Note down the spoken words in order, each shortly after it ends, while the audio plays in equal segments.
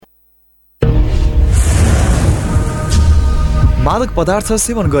मादक पदार्थ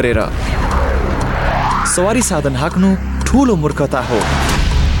सेवन गरेर सवारी साधन हाँक्नु ठूलो मूर्खता हो।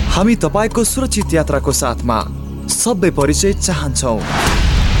 हामी तपाईको सुरक्षित यात्राको साथमा सबै परिचय चाहन्छौं।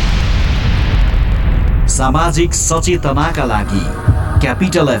 सामाजिक सचेतनाका लागि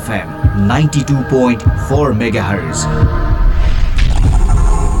capital FM 92.4 megahertz.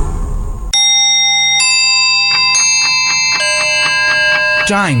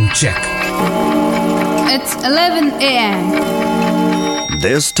 Time check. It's 11 a.m.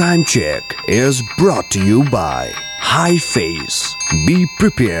 This time check is brought to you by High Face. Be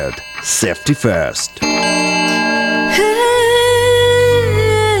prepared. Safety first.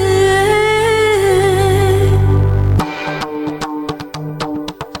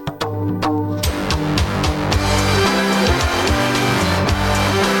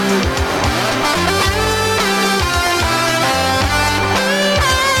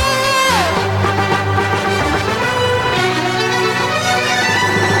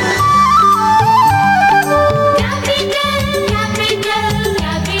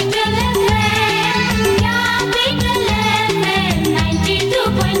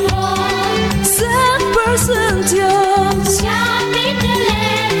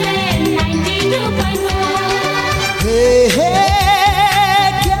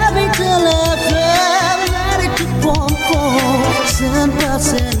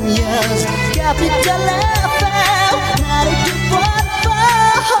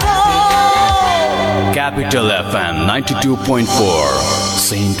 Capital FM 92.4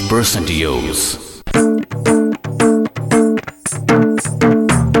 100% use.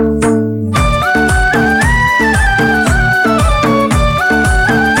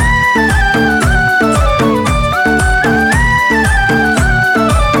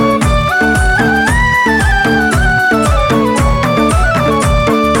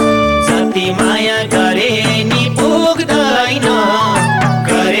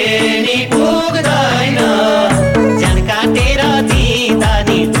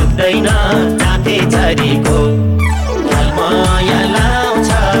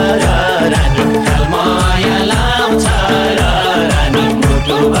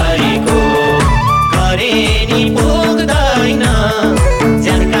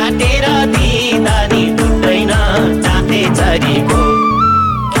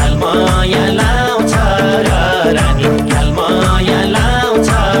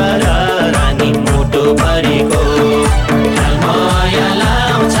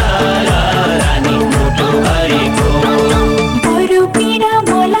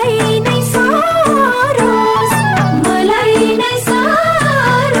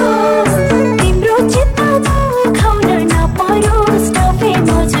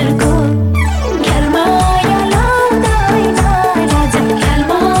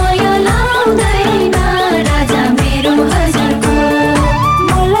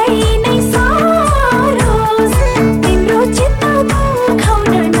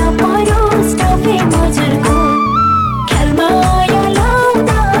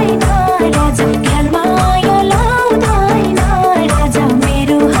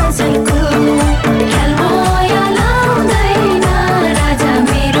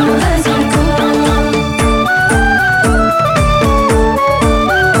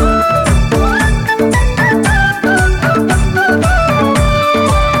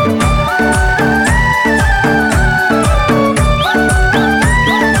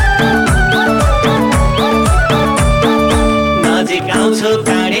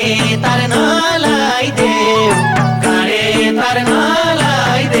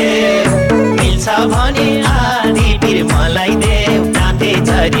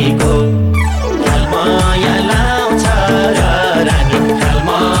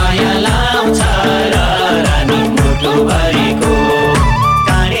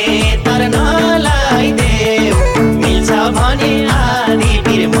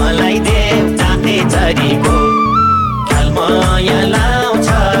 Kalmaya launch,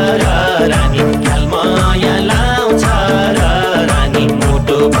 Rani, Kalmaya launch.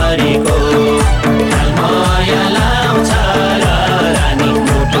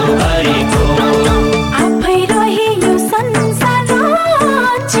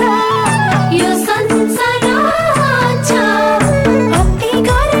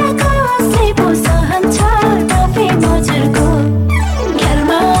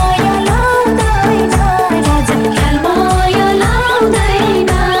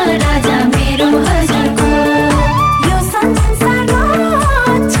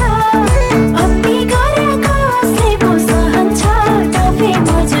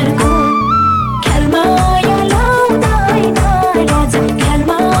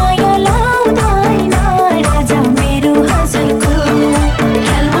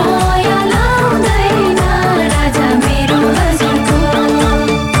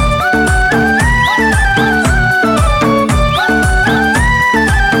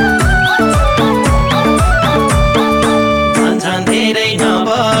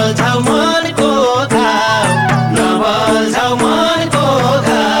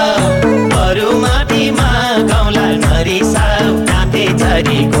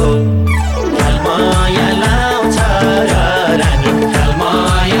 झरीको ख्यालमाया लाउँछ र रानी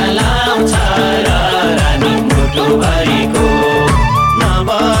ख्यालमाया लाउँछ र रानी मुटुभरिको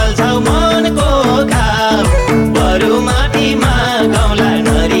नबल्झौ मनको घाउ बरु माटीमा गाउँला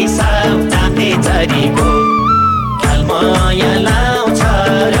नरिसाउ ताते झरीको ख्यालमाया लाउँछ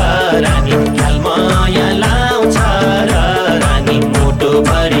र रानी ख्यालमाया लाउँछ र रानी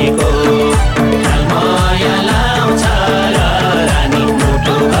मुटुभरिको ख्यालमाया लाउँछ र रानी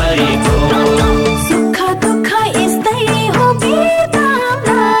मुटु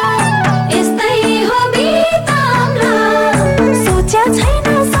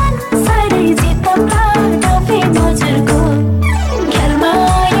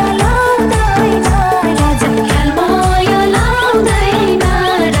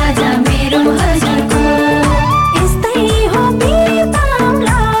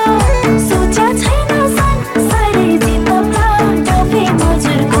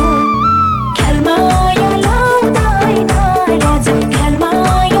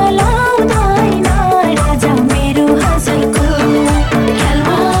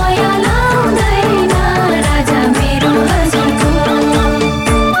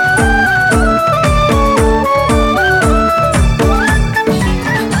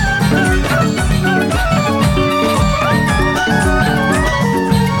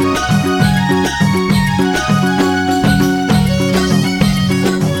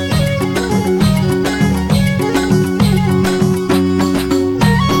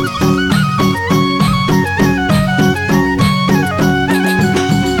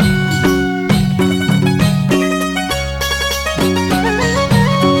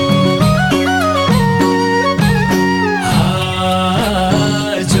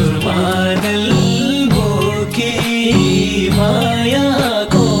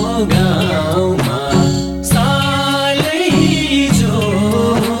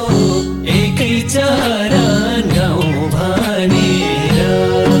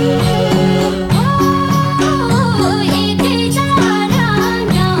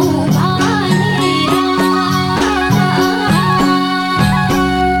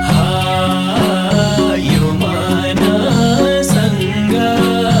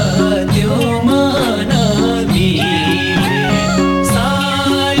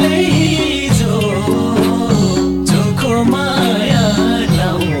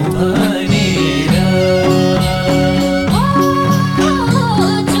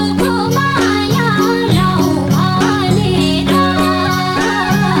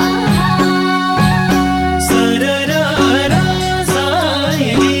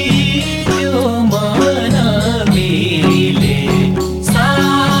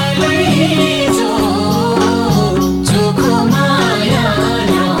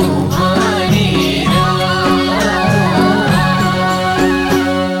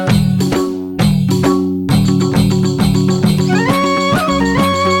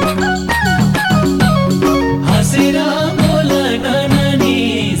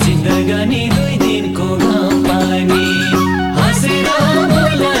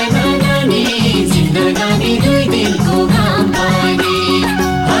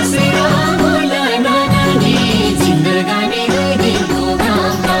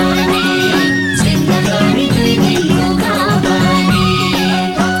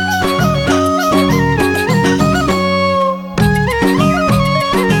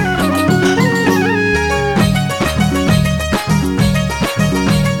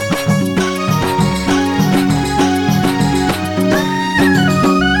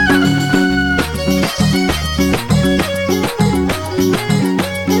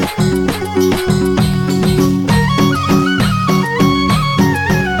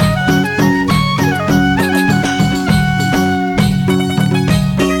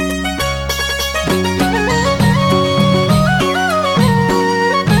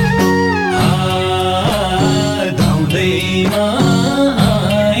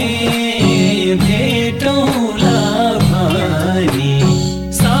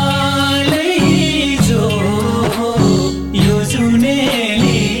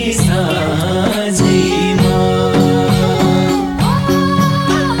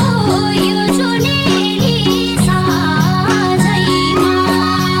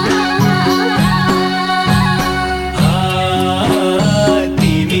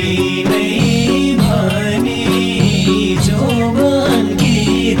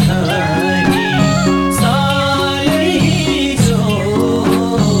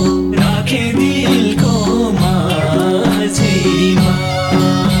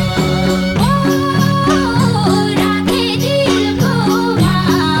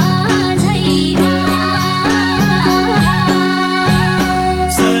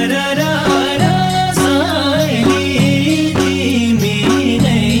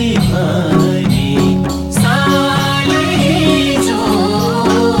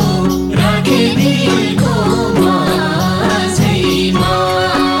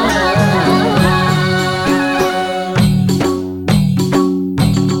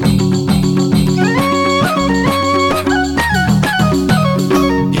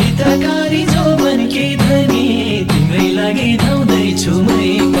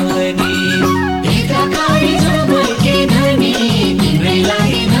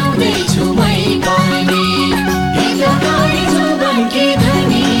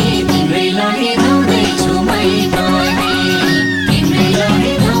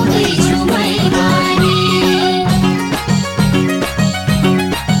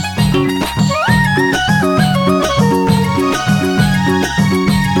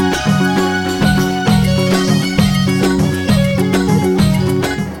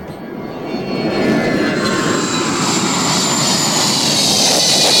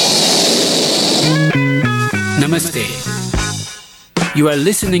Namaste. You are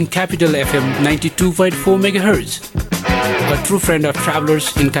listening Capital FM 92.4 MHz, a true friend of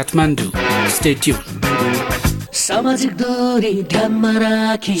travelers in Kathmandu. Stay tuned. सामाजिक दूरी ध्यानमा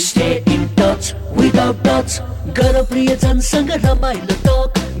राखी stay in touch without touch गर प्रियजनसँग रमाइलो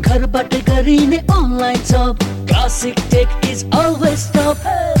टक घरबाट गरिने online job classic take is always top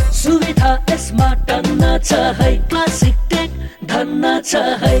सुविधा यसमा टन्न छ है क्लासिक टेक धन्न छ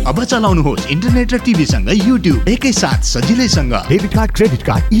है अब चलाउनुहोस् इन्टरनेट र टिभी सँगै युट्युब एकैसाथ सजिलैसँग डेबिट कार्ड क्रेडिट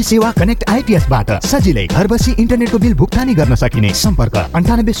कार्ड ई सेवा कनेक्ट आइपीएस बाट सजिलै घर बसी इन्टरनेटको बिल भुक्तानी गर्न सकिने सम्पर्क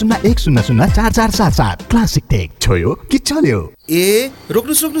 9801004477 क्लासिक टेक छोयो कि चल्यो ए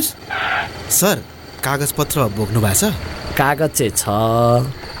रोक्नुस् सर कागज पत्र बोक्नु भएको छ कागज चाहिँ छ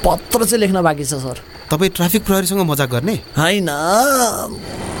पत्र चाहिँ लेख्न बाँकी छ सर तपाई ट्राफिक प्रहरीसँग मजाक गर्ने हैन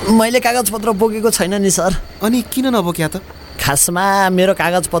मैले कागज पत्र बोकेको छैन नि सर अनि किन नबोक्या त खासमा मेरो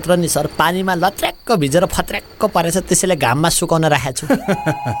कागज पत्र नि सर पानीमा लत्र्याक्क भिजेर फत्र्याक्क परेछ त्यसैले घाममा सुकाउन राखेको छु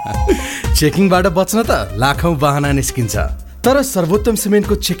चेकिङबाट बच्न त लाखौं बहाना निस्किन्छ तर सर्वोत्तम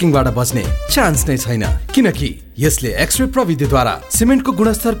सिमेन्टको चेकिङबाट बच्ने चान्स नै छैन किनकि यसले एक्सरे प्रविधिद्वारा सिमेन्टको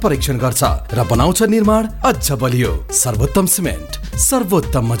गुणस्तर परीक्षण गर्छ र बनाउँछ निर्माण अझ बलियो सर्वोत्तम सिमेन्ट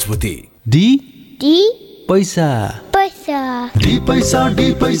सर्वोत्तम मजबुती डी पैसा डी पैसा डी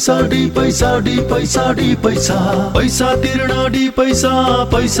पैसा डी पैसा डी पैसा डी पैसा पैसा तिर्न डी पैसा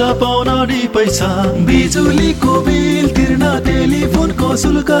पैसा पाउन डी पैसा बिजुलीको बिल तिर्न टेलिफोनको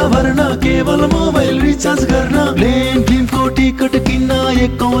शुल्क भर्न केवल मोबाइल रिचार्ज गर्न प्लेन फिल्मको टिकट किन्न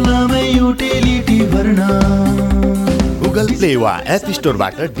एक कौलामै युटिलिटी भर्न गुगल प्ले वा एप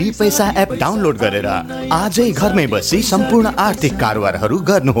स्टोरबाट डी पैसा एप डाउनलोड गरेर आजै घरमै बसी सम्पूर्ण आर्थिक कारोबारहरू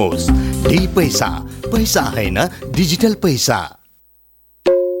गर्नुहोस् डी पैसा पैसा हैन डिजिटल पैसा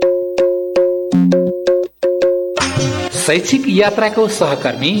शैक्षिक यात्राको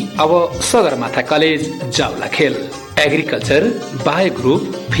सहकर्मी अब Sagarmatha college Jawalakhel agriculture bio group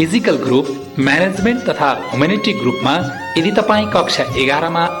physical group management तथा ह्युमेनिटी ग्रुपमा यदि तपाईँ कक्षा 11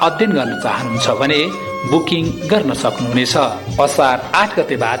 मा अध्ययन गर्न चाहनुहुन्छ भने बुकिङ गर्न सक्नुहुनेछ असार 8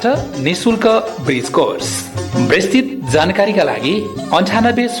 गतेबाट निशुल्क ब्रिज कोर्स विस्तृत जानकारीका लागि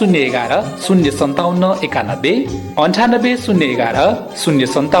 9801105791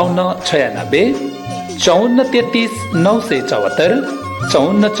 9801105796 5433 974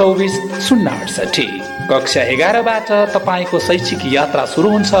 5424 068 कक्षा 11 बाट तपाईको शैक्षिक यात्रा सुरु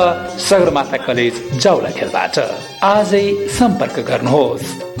हुन्छ सगरमाथा कलेज जाउलाखेलबाट आजै सम्पर्क गर्नुहोस्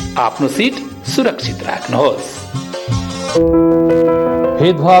आफ्नो सिट सुरक्षित राख्नुहोस्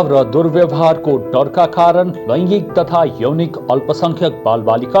भेदभाव र दुर्व्यवहारको डरका कारण लैंगिक तथा यौनिक अल्पसंख्यक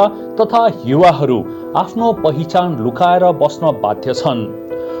बालबालिका तथा युवाहरू आफ्नो पहिचान लुकाएर बस्न बाध्य छन्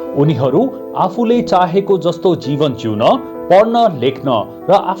उनीहरू आफूले चाहेको जस्तो जीवन जिउन पढ्न लेख्न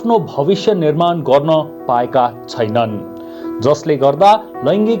र आफ्नो भविष्य निर्माण गर्न पाएका छैनन् जसले गर्दा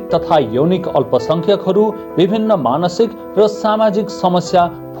लैंगिक तथा यौनिक अल्पसंख्यकहरू विभिन्न मानसिक र सामाजिक समस्या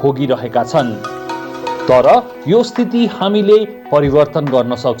भोगिरहेका छन् तर यो स्थिति हामीले परिवर्तन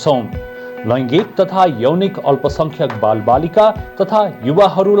गर्न सक्छौं लैंगिक तथा यौनिक अल्पसंख्यक बालबालिका तथा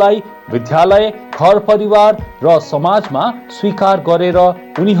युवाहरूलाई विद्यालय घर परिवार र समाजमा स्वीकार गरेर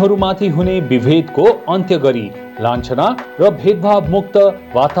उनीहरूमाथि हुने विभेदको अन्त्य गरी लान्छना र भेदभाव मुक्त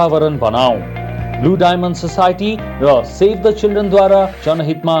वातावरण बनाऊ ब्लू डायमन्ड सोसाइटी र सेभ द चिल्ड्रेनद्वारा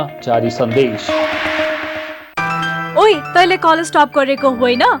जनहितमा जारी सन्देश ओइ तैले कलेज स्टप गरेको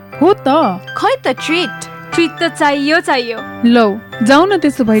होइन हो त खै त ट्रिट त चाहियो लौ जाऊ न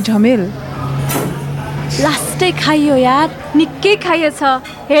त्यसो भए झमेल लास्टै खाइयो यार निकै खाइएछ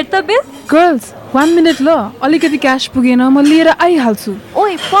हेर त बिल गर्ल्स 1 मिनेट ल अलिकति क्याश पुगेन म लिएर आइहाल्छु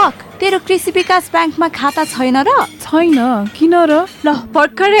ओइ फक तेरो कृषि विकास ब्याङ्कमा खाता छैन र छैन किन र ल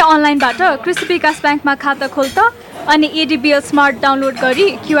भर्खरै अनलाइनबाट कृषि विकास ब्याङ्कमा खाता खोल त अनि एडीबीएल स्मार्ट डाउनलोड गरी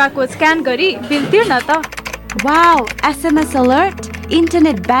क्यूआर कोड स्क्यान गरी बिल तिर्न त wow SMS alert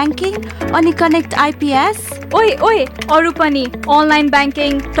internet banking अनि कनेक्ट आइपीएस ओइ अरु पनि online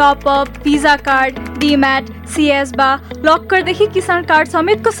banking top up visa card डीम्याट CS बा लकर देखि किसान कार्ड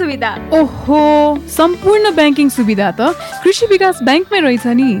समेतको सुविधा ओहो सम्पूर्ण ब्याङ्किङ सुविधा त कृषि विकास ब्याङ्कमै रहेछ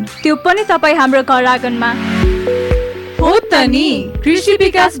नि त्यो पनि तपाई हाम्रो घर आँगनमा हो त नि कृषि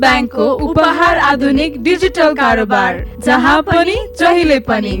विकास ब्याङ्कको उपहार आधुनिक डिजिटल कारोबार जहाँ पनि जहिले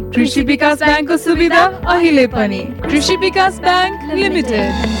पनि कृषि विकास ब्याङ्कको सुविधा अहिले पनि कृषि विकास ब्याङ्क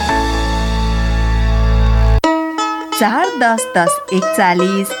लिमिटेड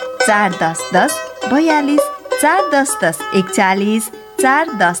 4-10-10-41 4-10-10-42 4-10-10-41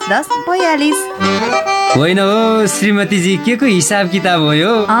 4-10-10-42 होइन हो श्रीमतीजी के को हिसाब किताब हो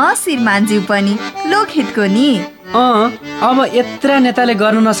यो श्रीमानज्यू पनि लोकहितको नि अब यत्रा नेताले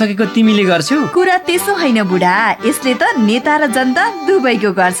गर्न नसकेको तिमीले गर्छौ? कुरा त्यसो होइन बुढा, यसले त नेता र जनता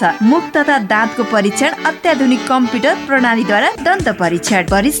दुवैको गर्छ। मुख तथा दाँतको परीक्षण अत्याधुनिक कम्प्युटर प्रणालीद्वारा दन्त परीक्षण,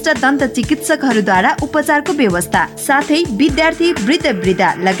 वरिष्ठ दन्त चिकित्सकहरूद्वारा उपचारको व्यवस्था, साथै विद्यार्थी वृद्ध वृद्धा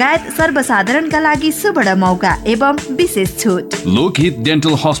लगायत सर्वसाधारणका लागि सुवर्ण मौका एवं विशेष छुट। लोकहित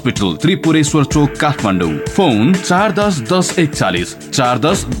dental hospital, Tripureshwor Chowk, Kathmandu. Phone 410-1041,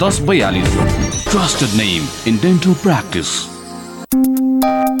 410-1042। Trusted name in dental practice.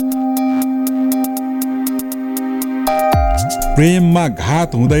 प्रेममा घात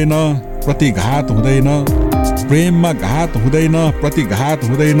हुँदैन, प्रतिघात हुँदैन। प्रेममा घात हुँदैन, प्रतिघात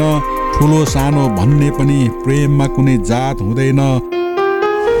हुँदैन। ठुलो सानो भन्ने पनि प्रेममा कुनै जात हुँदैन।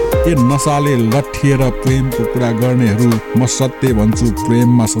 ए नसाले लट्ठिएर प्रेमको कुरा गर्नेहरू, म सत्य भन्छु,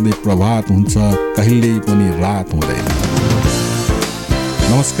 प्रेममा सधैँ प्रभात हुन्छ, कहिल्यै पनि रात हुँदैन।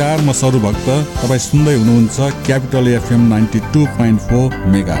 नमस्कार, म सरु भक्त। तपाईँ सुन्दै हुनुहुन्छ क्यापिटल FM 92.4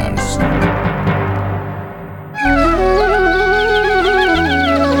 मेगाहर्ज।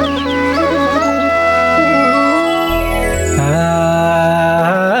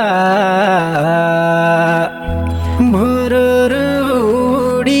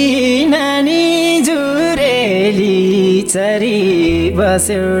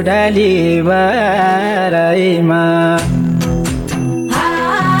 बस्यो डाली बारैमा,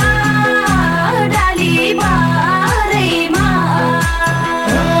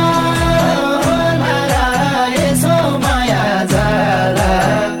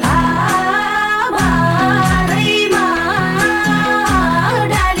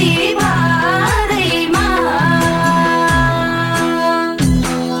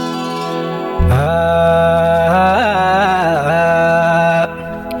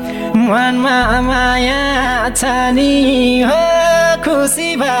 छानी हो खुसी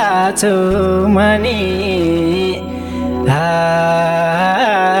बाछु मनी,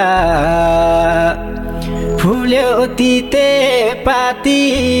 फुल्यो तिते पाती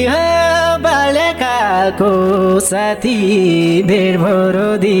हो बाल्यकालको साथी, भेट भरो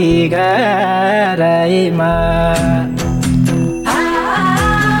दिगारैमा।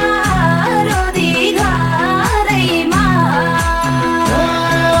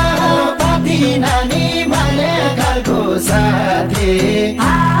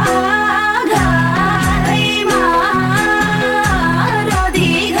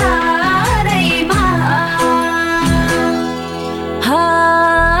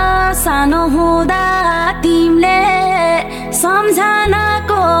 सानो हुँदा तिमीले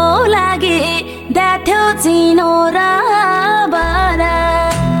सम्झनाको लागि द्याथ्यौ चिनो र बरा,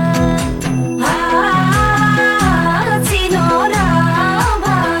 चिनो र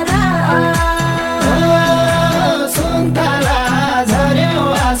बरा। सुन्तला झर्यो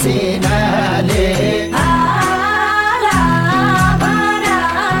आसिनाले,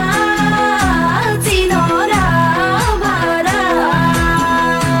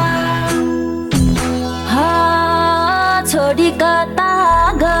 कता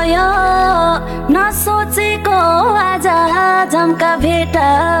गयो नसोचेको आज जम्का भेट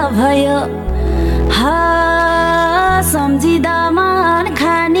भयो। सम्झिँदा मन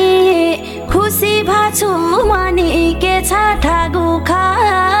खाने खुसी भाछु मनी, के छ ठागु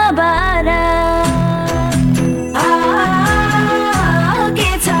खबर,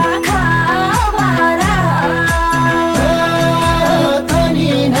 के छ खबर।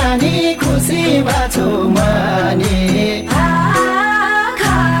 तनी नानी खुसी भाछु मनी,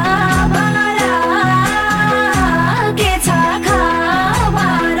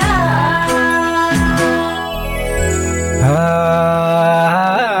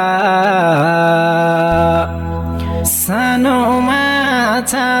 सानोमा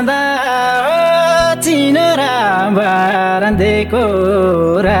छँदा चिनो र बारन्देको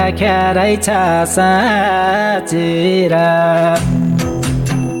राख्या रहेछ साँचेर,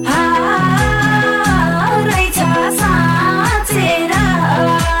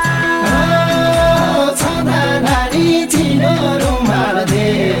 छँदा नानी चिनो रुमाल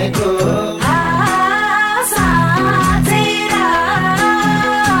दिएको,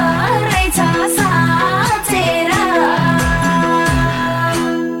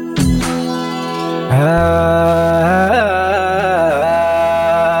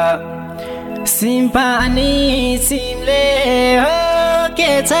 सिम्पानी सिमले हो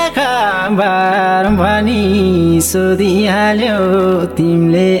के छ खबर भनी सोधिहाल्यो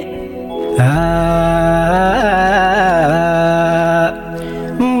तिमीले।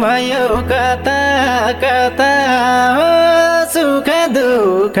 भयो कता कता हो सुख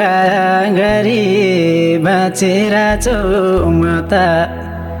दुःख गरी बाँचेर छौ म त।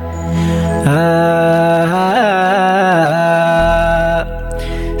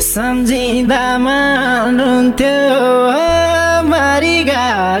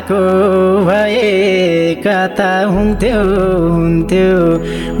 भएको भए कता हुन्थ्यो हुन्थ्यो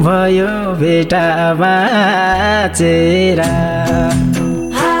भयो भेटा बाँचेर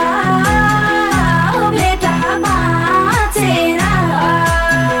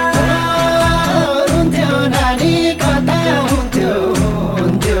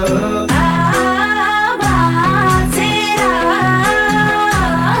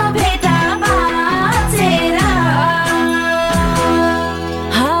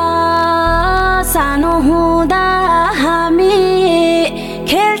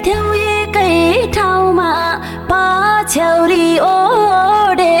छौरी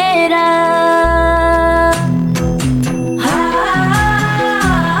ओडेर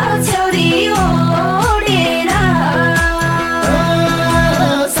छौरी ओडेर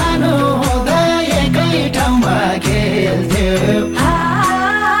सानो हुँदा एकै ठाउँमा खेल्थ्यो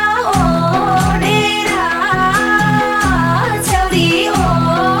ओडेर छौरी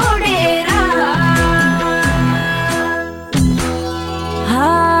ओडेर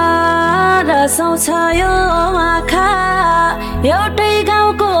रसाउँछ यो आँखा एउटै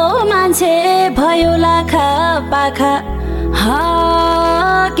गाउँको मान्छे भयो लाखा पाखा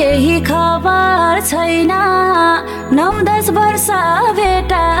केही खबर छैन 9-10 वर्ष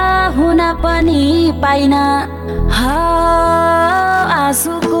भेटा हुन पनि पाइन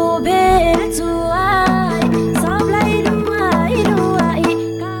आँसुको भेल चुवाई सबलाई रुवाई रुवाई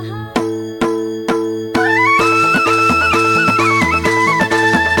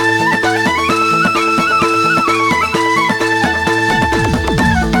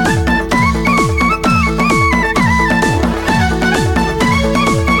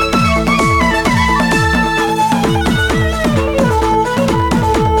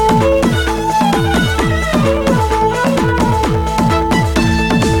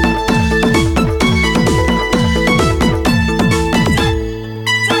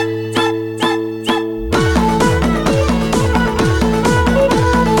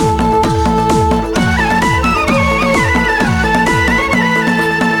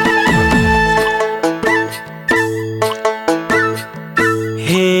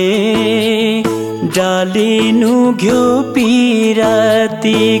डालिनु घ्यो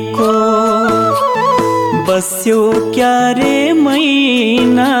पिरातीको बस्यो क्यारे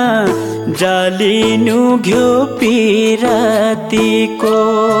मैना डालिनु घ्यो पिरातीको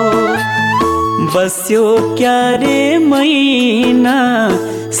बस्यो क्यारे मैना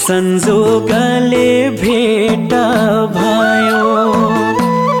संजोगले भेट भयो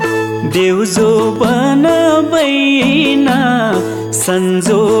देउजो बनबैना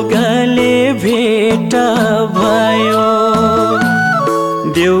संजोगले भेट भयो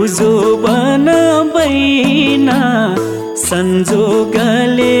देउजो बनबैना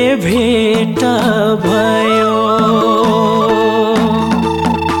संजोगले भेट भयो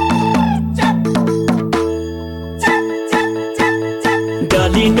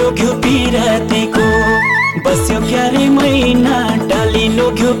डालिनु घ्यो पिरातीको बस्यो क्यारे मैना डालिनु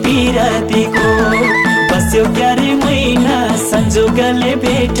घ्यो पिरातीको बस्यो क्यारे मैना संजोगले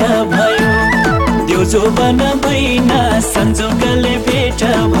भेट भयो देउजो बनबैना संजोगले भेट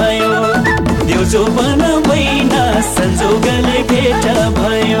भयो देउजो बनबैना संजोगले भेट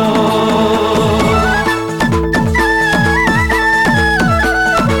भयो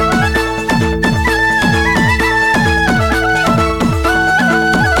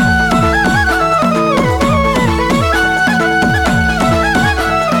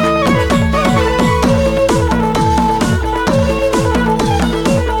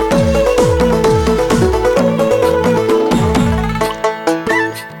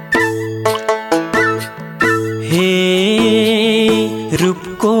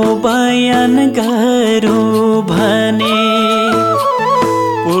रूपको बयान गरौँ भने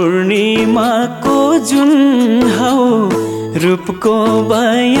पूर्णिमाको जुन हौ रूपको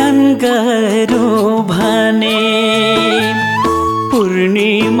बयान गरौँ भने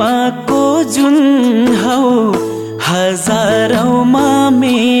पूर्णिमाको जुन हौ हजारौँमा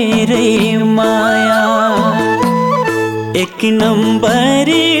मेरै माया एक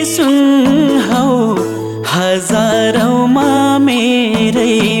नम्बरी सुन हौ हजारौँमा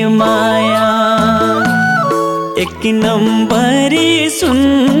मेरै माया एक नम्बरी सुन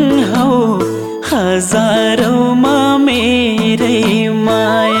हौ हजारौँमा मेरै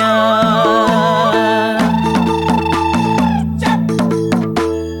माया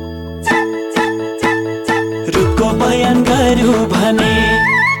रुखको बयान गरौँ भने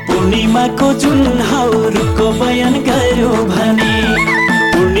पूर्णिमाको जुन हौ रुखको बयान गरौँ भने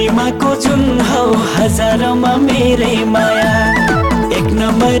पूर्णिमाको जुन हौ हजारौँमा मेरै माया एक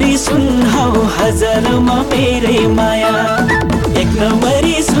नम्बरी सुन हौ हजारौँमा मेरै माया एक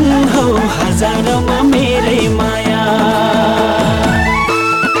नम्बरी सुन हौ हजारमा मेरै माया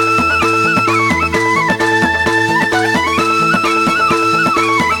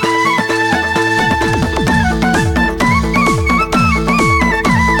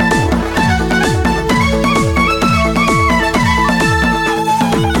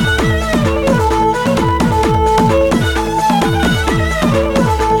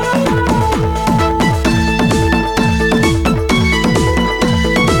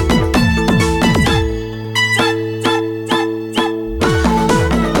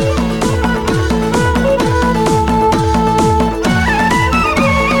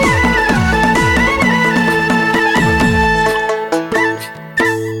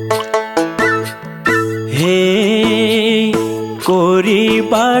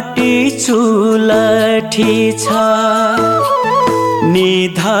बाटी चुलठी छ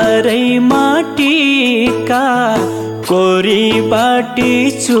निधारै माटीका कोरी बाटी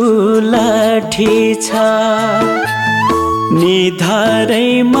चुलठी छ निधारै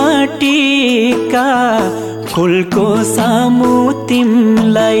माटीका फुलको सामु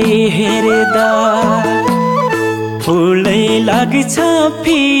तिमलाई हेर्दा फुलै लाग्छ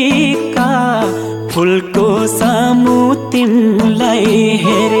फिका फुलको सामु तिमलाई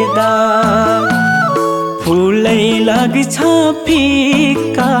हेर्दा फुलै लाग्छ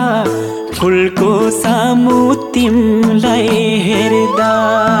फिका फुलको सामु तिमलाई हेर्दा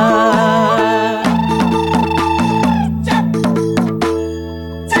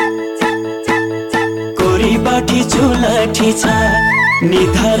कोरी बाटी चुलठी छ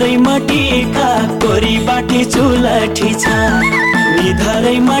निधारै माटीका कोरी बाटी चुलठी छ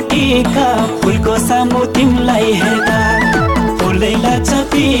निधारै माटीका फुलको सामु तिमलाई हेर्दा फुलै लाग्छ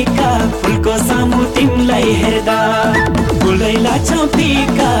फिका फुलको सामु तिमलाई हेर्दा फुलै लाग्छ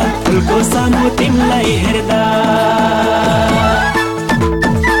फिका फुलको सामु तिमलाई हेर्दा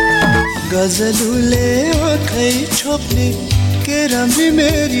गजलुले आँखै छोप्ने के राम्री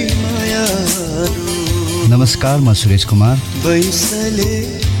मेरी माया। नमस्कार, म सुरेश कुमार। तपाईले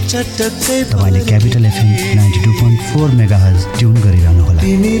क्यापिटल एफएम 92.4 मेगाहर्ज ट्युन गरिरहनु होला।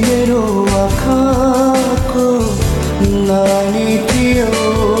 तिमी मेरो आँखाको नानी थियौ,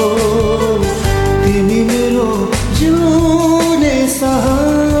 तिमी मेरो जिउने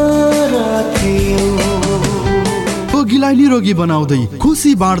सहारा थियौ। रोगीलाई निरोगी बनाउँदै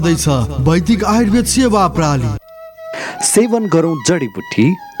खुसी बाँड्दैछ वैदिक आयुर्वेद सेवा प्रणाली। सेवन गरौँ जडीबुटी,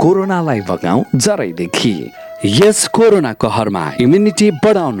 कोरोनालाई भगाऊ जरैदेखि। यस कोरोना कहरमा इम्युनिटी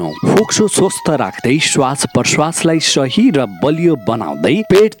बढाउनु, फोक्सो स्वस्थ राख्दै श्वास प्रश्वासलाई सही र बलियो बनाउँदै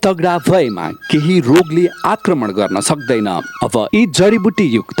पेट तगडा भएमा केही रोगले आक्रमण गर्न सक्दैन। अब यी जडीबुटी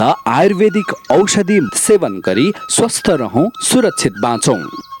युक्त आयुर्वेदिक औषधि सेवन गरी स्वस्थ रहौं, सुरक्षित बाँचौं।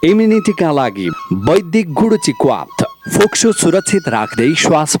 इम्युनिटीका लागि वैदिक गुडुची क्वाथ, फोक्सो सुरक्षित राख्दै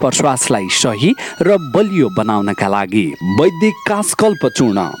श्वास प्रश्वासलाई सही र बलियो बनाउनका लागि वैदिक कासकल्प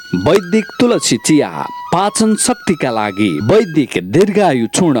चूर्ण, वैदिक तुलसी चिया, पाचन शक्तिका लागि वैदिक दीर्घायु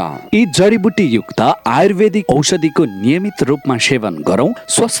चूर्ण। यी जडीबुटी युक्त आयुर्वेदिक औषधिको नियमित रूपमा सेवन गरौं,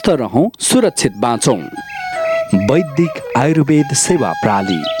 स्वस्थ रहौं, सुरक्षित बाँचौं। वैदिक आयुर्वेद सेवा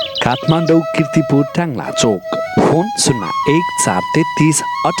प्रणाली, काठमाडौँ, कीर्तिपुर, टाङ्ला चोक। Phone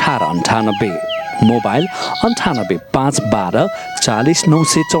 0143331898, mobile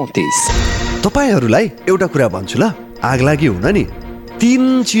 9851240934। तपाईहरूलाई एउटा कुरा भन्छु ल, आगलागी हुन नि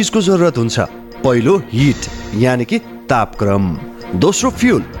 3 चिजको जरुरत हुन्छ। पहिलो हिट यानि कि तापक्रम, दोस्रो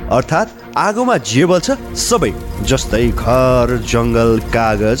फ्युल अर्थात् आगोमा जे बल्छ सबै, जस्तै घर, जंगल,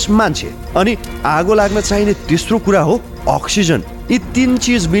 कागज, मान्छे। अनि आगो लाग्न चाहिने तेस्रो कुरा हो अक्सिजन। यी 3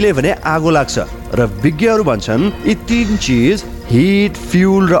 चिज मिले भने आगो लाग्छ र विज्ञहरू भन्छन् यी 3 चिज हिट,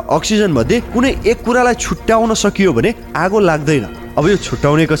 फ्युल र अक्सिजन मध्ये कुनै एक कुरालाई छुट्याउन सकियो भने आगो लाग्दैन। अब यो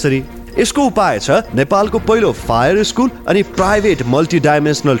छुट्याउने कसरी? यसको उपाय छ नेपालको पहिलो फायर स्कुल अनि private multi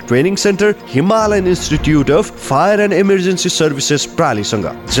dimensional training centre Himalayan institute of fire and emergency services प्रालीसँग,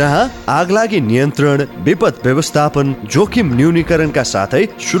 जहाँ आगलागी नियन्त्रण, विपद व्यवस्थापन, जोखिम न्यूनीकरणका साथै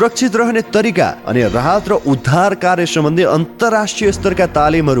सुरक्षित रहने तरिका अनि राहत र उद्धार कार्य सम्बन्धी अन्तर्राष्ट्रिय स्तरका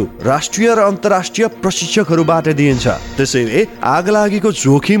तालिमहरू राष्ट्रिय र अन्तर्राष्ट्रिय प्रशिक्षकहरूबाट दिइन्छ। त्यसैले आगलागीको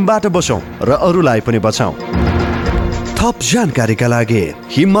जोखिमबाट बचौं र अरूलाई पनि बचाऊ। थप जानकारीका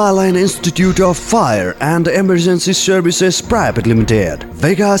लागि Himalayan institute of fire and emergency services private limited,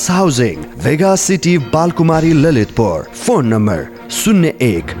 Vegas housing, Vegas city, Balkumari, Lalitpur. Phone number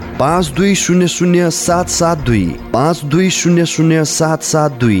 0152000772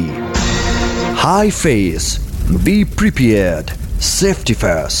 52000772। High face, be prepared, safety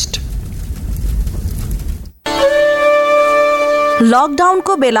first.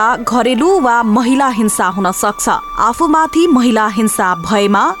 लकडाउनको बेला घरेलु वा महिला हिंसा हुन सक्छ। आफूमाथि महिला हिंसा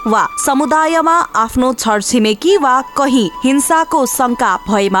भएमा वा समुदायमा आफ्नो छरछिमेकी वा कहीँ हिंसाको शंका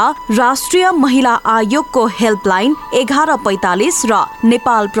भएमा राष्ट्रिय महिला आयोगको हेल्पलाइन 1145 र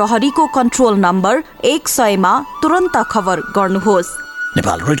नेपाल प्रहरीको कन्ट्रोल नम्बर 100 मा तुरन्त खबर गर्नुहोस्।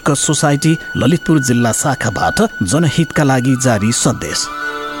 Nepal red cross society Lalitpur जिल्ला शाखाबाट जनहितका लागि जारी सन्देश।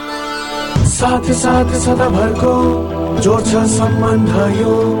 साथ साथ सदाभरको जोड्छ सम्बन्ध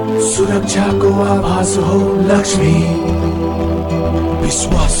यो सुरक्षाको आभास हो लक्ष्मी।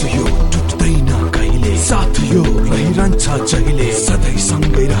 विश्वास यो टुट्दैन कहिले, साथ यो रहिरहन्छ जहिले, सधैँ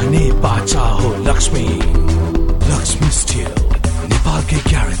सँगै रहने बाचा हो लक्ष्मी। लक्ष्मी स्टिल नेपालकै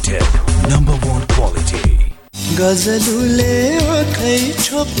ग्यारेन्टेड नम्बर 1 क्वालिटी। गजलुले आँखै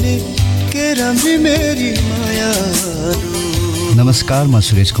छोप्ने के राम्री मेरी माया। नमस्कार, म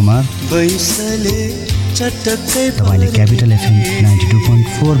सुरेश कुमार। तपाईँले क्यापिटल एफएम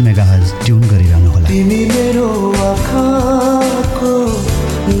 92.4 मेगाहर्ज ट्युन गरिरहनु होला। तिमी मेरो आँखाको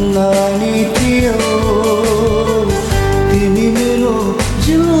नानी थियो, तिमी मेरो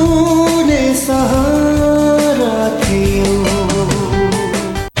जिउने सहारा थियो।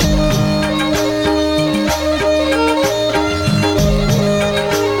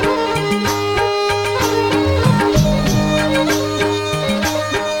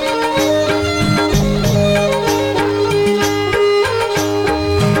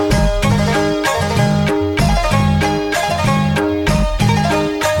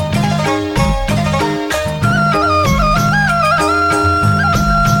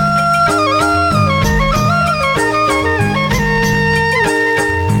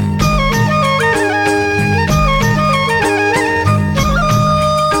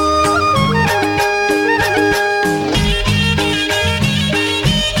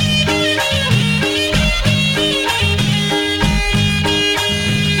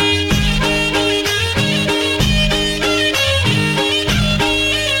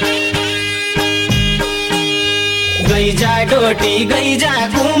 डोटी गैजा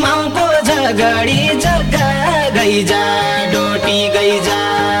घुमाउको झगडी जग्गा गैजा डोटी गैजा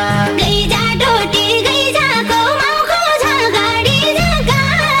गैजा डोटी गैजा घुमाउको झगडी जग्गा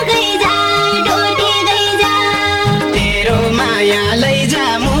गैजा डोटी गैजा। तेरो माया लैजा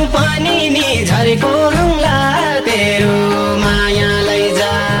मु पनि नि झरेको हौला, तेरो माया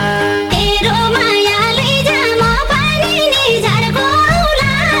लैजा, तेरो माया लैजा म पनि नि झरेको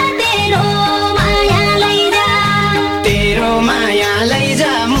हौला, तेरो माया लैजा, तेरो माया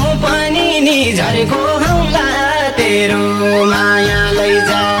लैजा मु पनि नि झरेको हौला, तेरो माया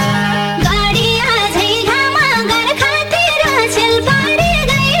लैजा। गाडी आजै घाममा गर्खातिर सिलपाडी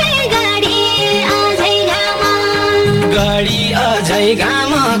गई, गाडी आजै घाममा, गाडी अझै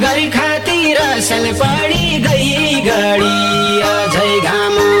घाम गर्खातिर सिलपाडी गई, गाडी अझै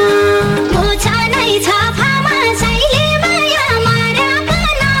घाम। मोछा नै छ फामा सैले माया मार्या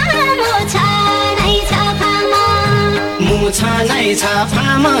पना, मोछा नै छ फामा, मोछा नै छ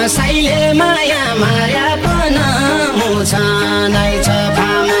फामा सैले माया मार्या पना, मोछा नै छ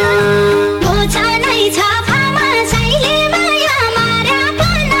फामा, मोछा नै छ फामा सैले माया मार्या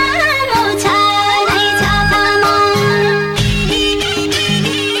पना, मोछा नै छ फामा।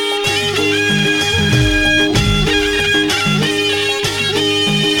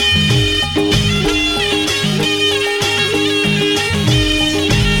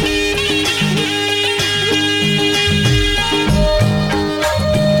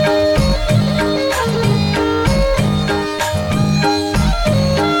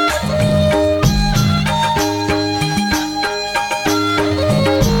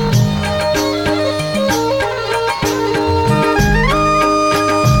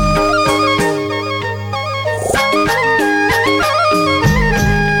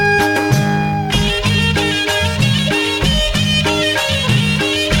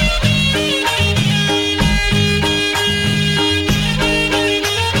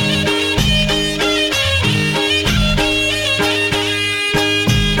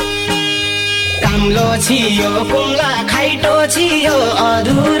 काम्लो छियो कुम्ला खाइटो छियो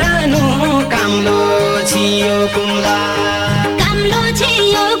अधुरानु, काम्लो छियो कुम्ला, काम्लो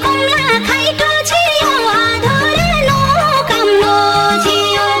छियो कुम्ला खाइटो छियो अधुरानु, काम्लो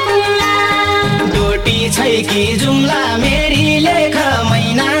छियो कुम्ला। डोटी छै कि जुम्ला मेरी लेख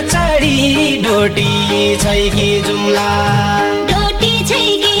मैना चढी, डोटी छै कि जुम्ला, डोटी छै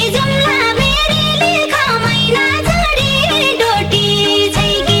कि जुम्ला मेरी लेख मैना चढी, डोटी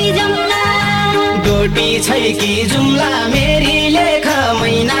छै कि जुम्ला, डोटी छै कि जुम्ला मेरी लेख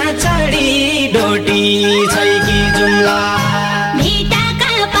मैना चढी, डोटी छै कि जुम्ला।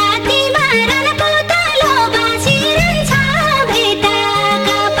 भेटाका पातीमा रन पोतलो बाँसिरहन्छ, भेट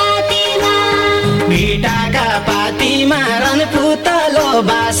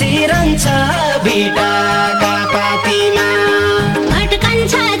भटकन्छ भिटाका पातीमा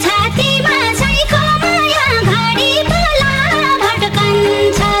भटकन्छ छातीमा साइको माया घडी पला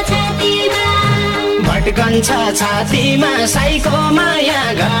भटकन्छ छातीमा भटकन्छ छातीमा साइको माया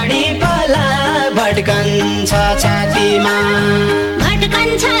घडी पला भटकन्छ छातीमा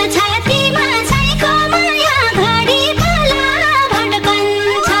भटकन्छ छातीमा साइको माया घडी पला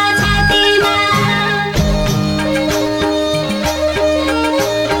भटकन्छ छातीमा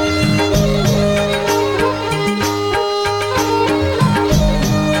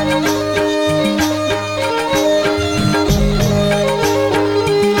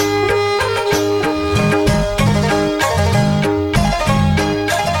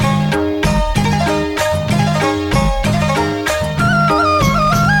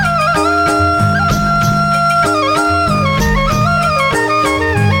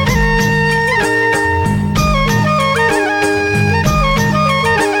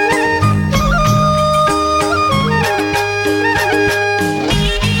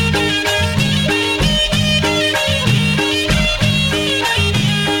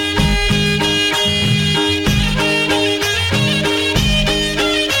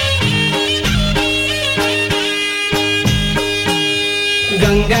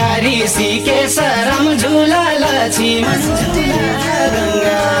गङ्गा ऋषिकेश रमझुला लक्ष्मण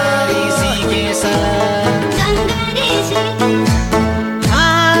गङ्गा ऋषिकेश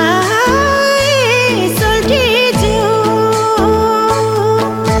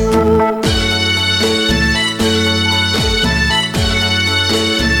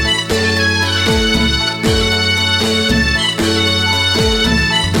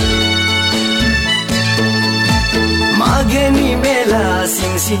माघेनी मेला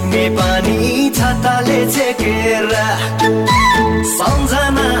सिङसिङे पानी छताले चेकेर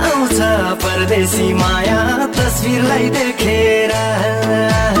सम्झना आउँछ परदेशी माया तस्बिरलाई देखेर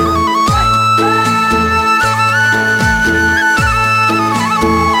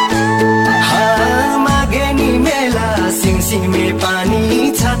माघेनी मेला सिङसिङे पानी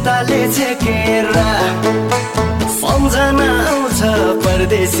छताले चेकेर सम्झना आउँछ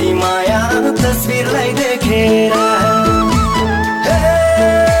परदेशी माया तस्बिरलाई देखेर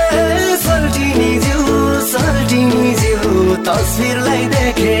सल्टिनी जिउ तस्बिरलाई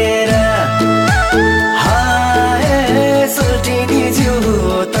देखेर हाय सल्टिनी जिउ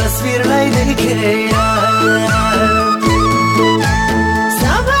तस्बिरलाई देखेर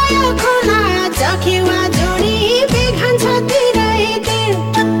सबै खोला चखेवा जोडी बेघन्छ तिरै दिन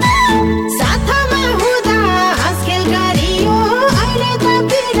साथमा हुँदा हाँसखेल गरियो अहिले त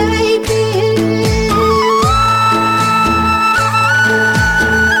बिरै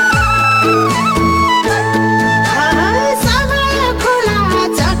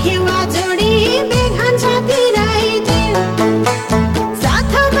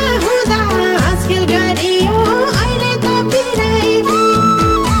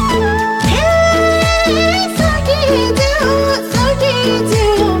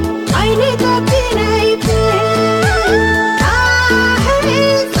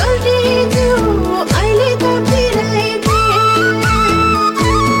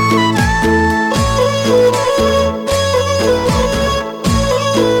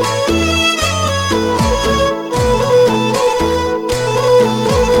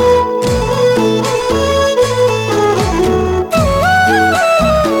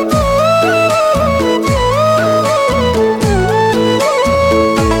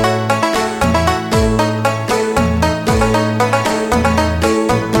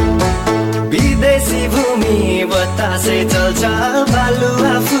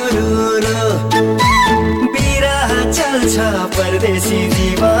परदेशी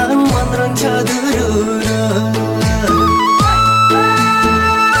जीवन मन रहन्छ दुरुरो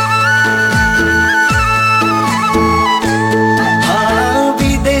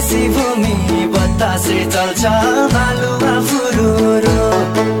विदेशी भूमि बतासे चल्छ बालुवा फुरुरो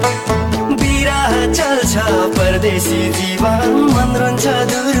बिरह चल्छ परदेशी जीवन मन रहन्छ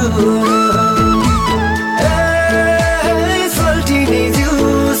दुरुरो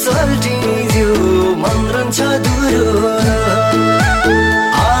सल्टिनी जिउ मन रहन्छ दुरुरो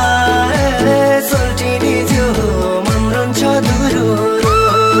सल्टिनी जिउ मन रहन्छ दुरुरो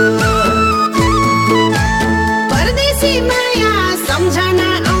परदेशी माया सम्झना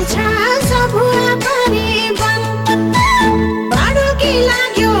आउँछ सबुवा परिवन बाडुकी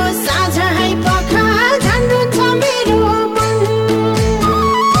लाग्यो साँझ है पख झन्डुन्छ मेरो मन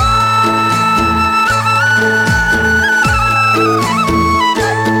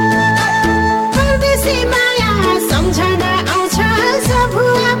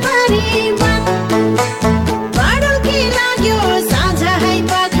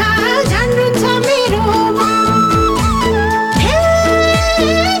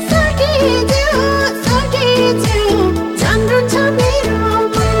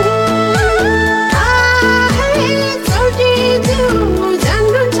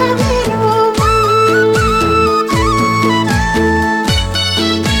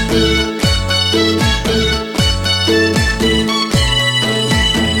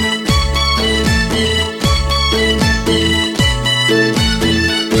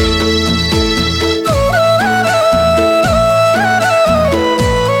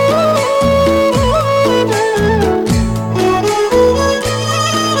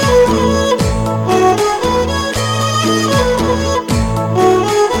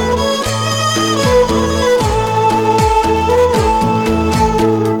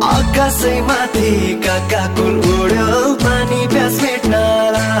आकाशैमाथि काकाकुल उड्यो पानी प्यास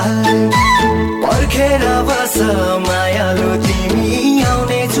मेट्नलाई पर्खेर बस मायालु तिमी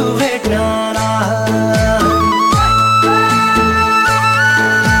आउने छु भेट्नलाई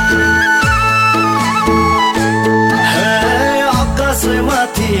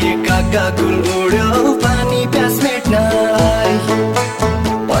आकाशैमाथि काकाकुल उड्यो पानी प्यास मेट्नलाई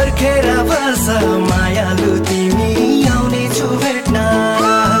पर्खेर बस मायालु तिमी आउने छु भेट्नलाई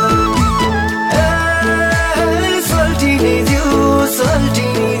सोल्टिनी ज्यू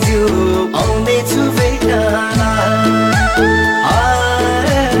आउने छु भेट्नलाई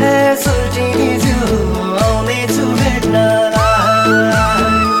सोल्टिनी ज्यू आउने छु भेट्नलाई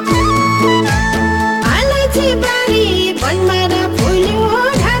अलैँची बारी वनमारा फुल्यो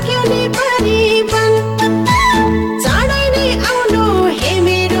ढाक्यो नि परिवन चाँडै नै आउनु हे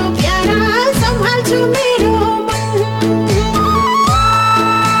मेरो प्यारा सम्हाल्छु मेरो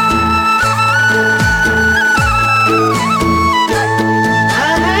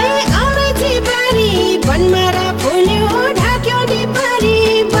अलैँची बारी वनमारा फुल्यो ढाक्यो नि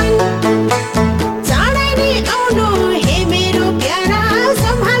परिवन चाँडै नै आउनु हे मेरो प्यारा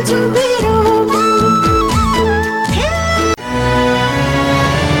सम्हाल्छु मेरो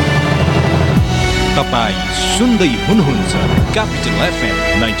तपाईं सुन्दै हुनुहुन्छ क्यापिटल एफएम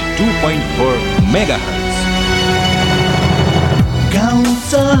 92.4 मेगाहर्ज। गाउँ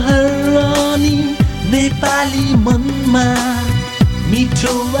सहर अनि नेपाली मनमा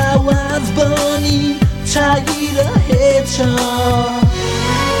मिठो आवाज बनी छाइरहेछ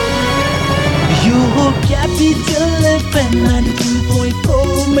यो हो क्यापिटल एफएम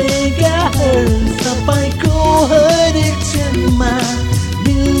 92.4 मेगाहर्ज तपाईको हरेक क्षणमा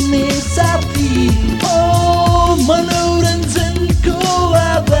मिल्ने साथी हो मनोरञ्जनको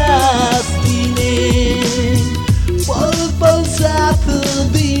आवाज दिने पल पल साथ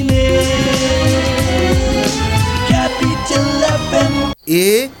दिने क्यापिटल एफएम। ए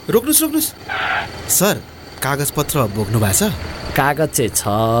रोक्नुस् सर कागज पत्र बोक्नु भएको छ? कागज चाहिँ छ,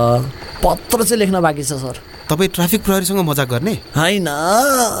 पत्र चाहिँ लेख्न बाँकी छ सर। तपाईँ ट्राफिक प्रहरीसँग मजाक गर्ने होइन,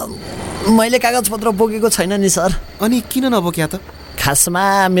 मैले कागज पत्र बोकेको छैन नि सर। अनि किन नबोक्या त? खासमा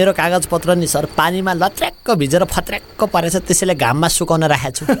मेरो कागज पत्र नि सर पानीमा लत्र्याक्क भिजेर फत्र्याक्क परेछ, त्यसैले घाममा सुकाउन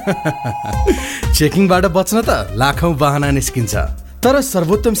राखेको छु। चेकिङबाट बच्न त लाखौं बहाना निस्किन्छ, तर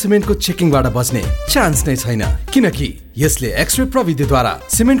सर्वोत्तम सिमेन्टको चेकिङबाट बच्ने चान्स नै छैन, किनकि यसले एक्सरे प्रविधिद्वारा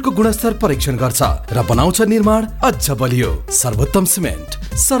सिमेन्टको गुणस्तर परीक्षण गर्छ र बनाउँछ निर्माण अझ बलियो। सर्वोत्तम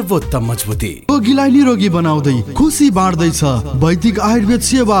सिमेन्ट, सर्वोत्तम मजबुती। रोगीलाई निरोगी बनाउँदै खुसी बाँड्दैछ वैदिक आयुर्वेद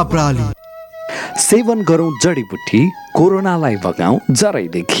सेवा प्रणाली। सेवन गरौँ जडीबुटी, कोरोनालाई भगाऊ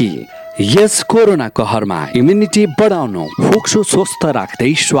जरैदेखि। यस कोरोना कहरमा इम्युनिटी बढाउनु, फोक्सो स्वस्थ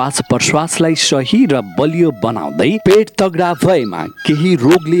राख्दै श्वास प्रश्वासलाई सही र बलियो बनाउँदै पेट तगडा भएमा केही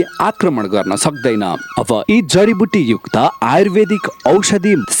रोगले आक्रमण गर्न सक्दैन। अब यी जडीबुटी युक्त आयुर्वेदिक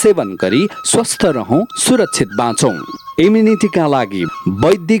औषधि सेवन गरी स्वस्थ रहौं, सुरक्षित बाँचौं। इम्युनिटीका लागि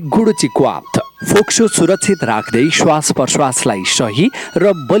वैदिक गुडुची क्वाथ, फोक्सो सुरक्षित राख्दै श्वास प्रश्वासलाई सही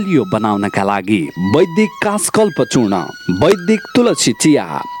र बलियो बनाउनका लागि वैदिक कासकल्प चूर्ण, वैदिक तुलसी चिया,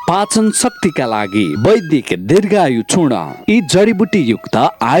 पाचन शक्तिका लागि वैदिक दीर्घायु चूर्ण। यी जडीबुटी युक्त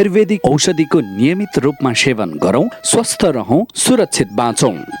आयुर्वेदिक औषधिको नियमित रूपमा सेवन गरौं, स्वस्थ रहौं, सुरक्षित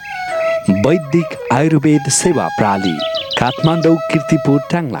बाँचौं। वैदिक आयुर्वेद सेवा प्रणाली, काठमाडौँ, कीर्तिपुर,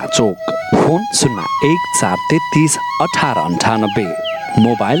 ट्याङ्ला चोक। Phone 0143331898,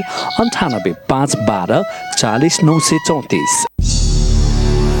 mobile 9851240934।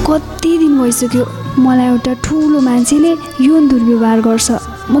 कति दिन भइसक्यो मलाई एउटा ठुलो मान्छेले यौन दुर्व्यवहार गर्छ,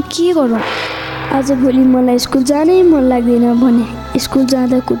 म के गरौँ? आजभोलि मलाई स्कुल जानै मन लाग्दैन भने स्कुल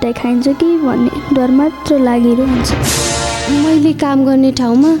जाँदा कुटाइ खाइन्छ कि भन्ने डर मात्र लागिरहन्छ। मैले काम गर्ने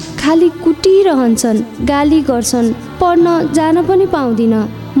ठाउँमा खालि कुटिरहन्छन्, गाली गर्छन्, पढ्न जान पनि पाउँदिनँ।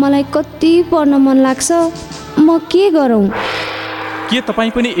 मलाई कति पढ्न मन लाग्छ, म के गरौँ? के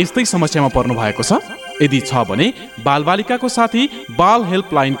तपाईँ पनि यस्तै समस्यामा पर्नु भएको छ? यदि छ भने बालबालिकाको साथी बाल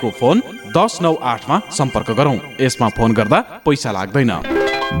हेल्पलाइनको फोन 1098 मा सम्पर्क गरौँ। यसमा फोन गर्दा पैसा लाग्दैन।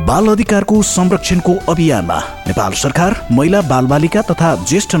 बाल अधिकारको संरक्षणको अभियानमा नेपाल सरकार, महिला बालबालिका तथा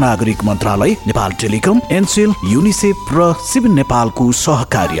ज्येष्ठ नागरिक मन्त्रालय, नेपाल टेलिकम, एनसेल, युनिसेफ र सिभिल नेपालको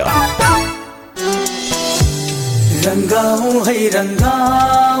सहकार्य। रंगाऊं है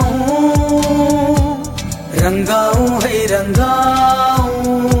रंगाऊं, रंगाऊं है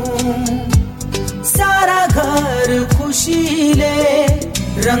रंगाऊं, सारा घर खुशीले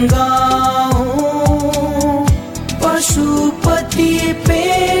रंगाऊं, पशुपति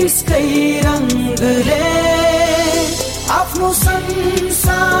पेन्सकै रंगले आफ्नो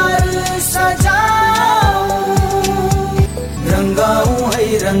संसार सजाऊं, रंगाऊं है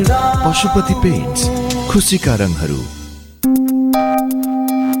तिरंगा। पशुपति पेन्ट्स, खुसीका रङहरू।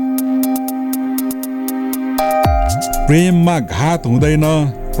 प्रेममा घात हुँदैन,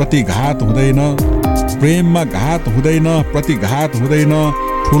 प्रतिघात हुँदैन। प्रेममा घात हुँदैन, प्रतिघात हुँदैन।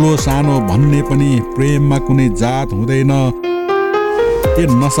 ठुलो सानो भन्ने पनि प्रेममा कुनै जात हुँदैन। ए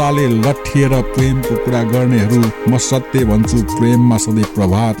नसाले लट्ठिएर प्रेमको कुरा गर्नेहरू, म सत्य भन्छु प्रेममा सधैँ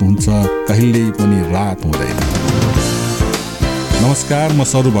प्रभात हुन्छ, कहिल्यै पनि रात हुँदैन। नमस्कार, म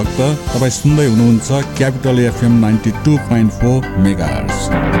सरु भक्त। तपाईँ सुन्दै हुनुहुन्छ क्यापिटल एफएम 92.4 मेगाहर्ज।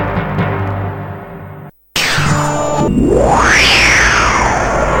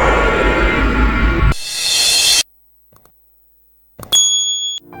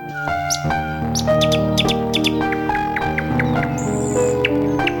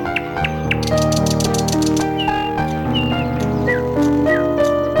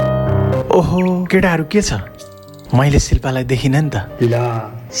 ओहो केटाहरू के छ? मैले शिल्पालाई देखिनँ नि त। ल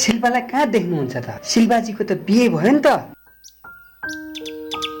शिल्पालाई कहाँ देख्नुहुन्छ त? शिल्पाजीको त बिहे भयो नि त।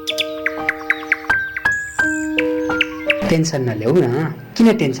 टेन्सन नल्याउ न। किन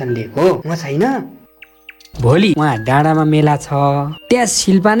टेन्सन लिएको? म छैन? भोलि उहाँ डाँडामा मेला छ, त्यहाँ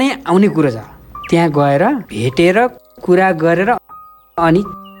शिल्पा नै आउने कुरो छ। त्यहाँ गएर भेटेर कुरा गरेर अनि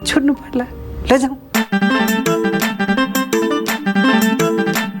छुट्नु पर्ला। ल जाऊ।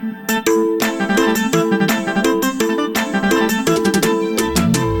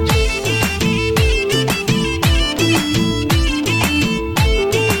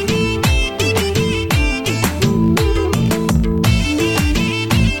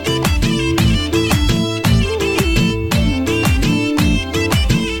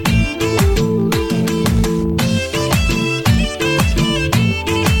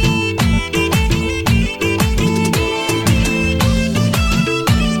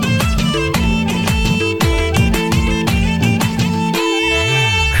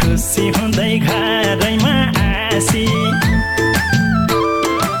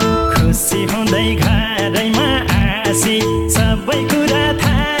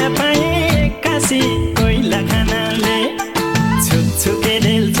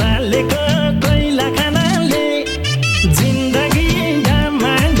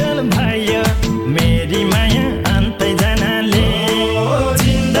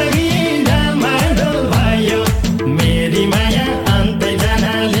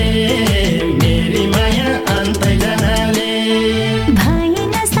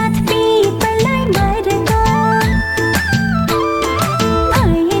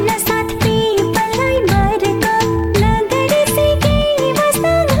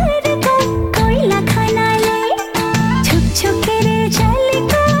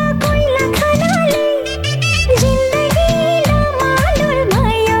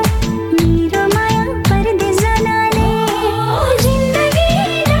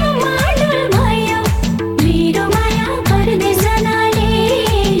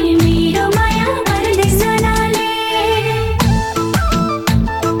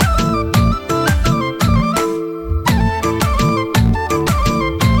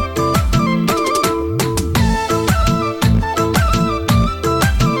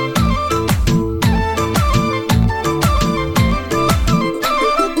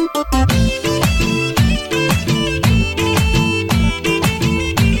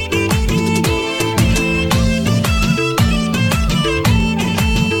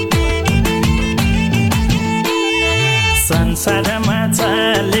 संसारमा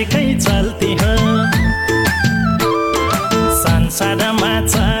चालेकै चल्ती हो, संसारमा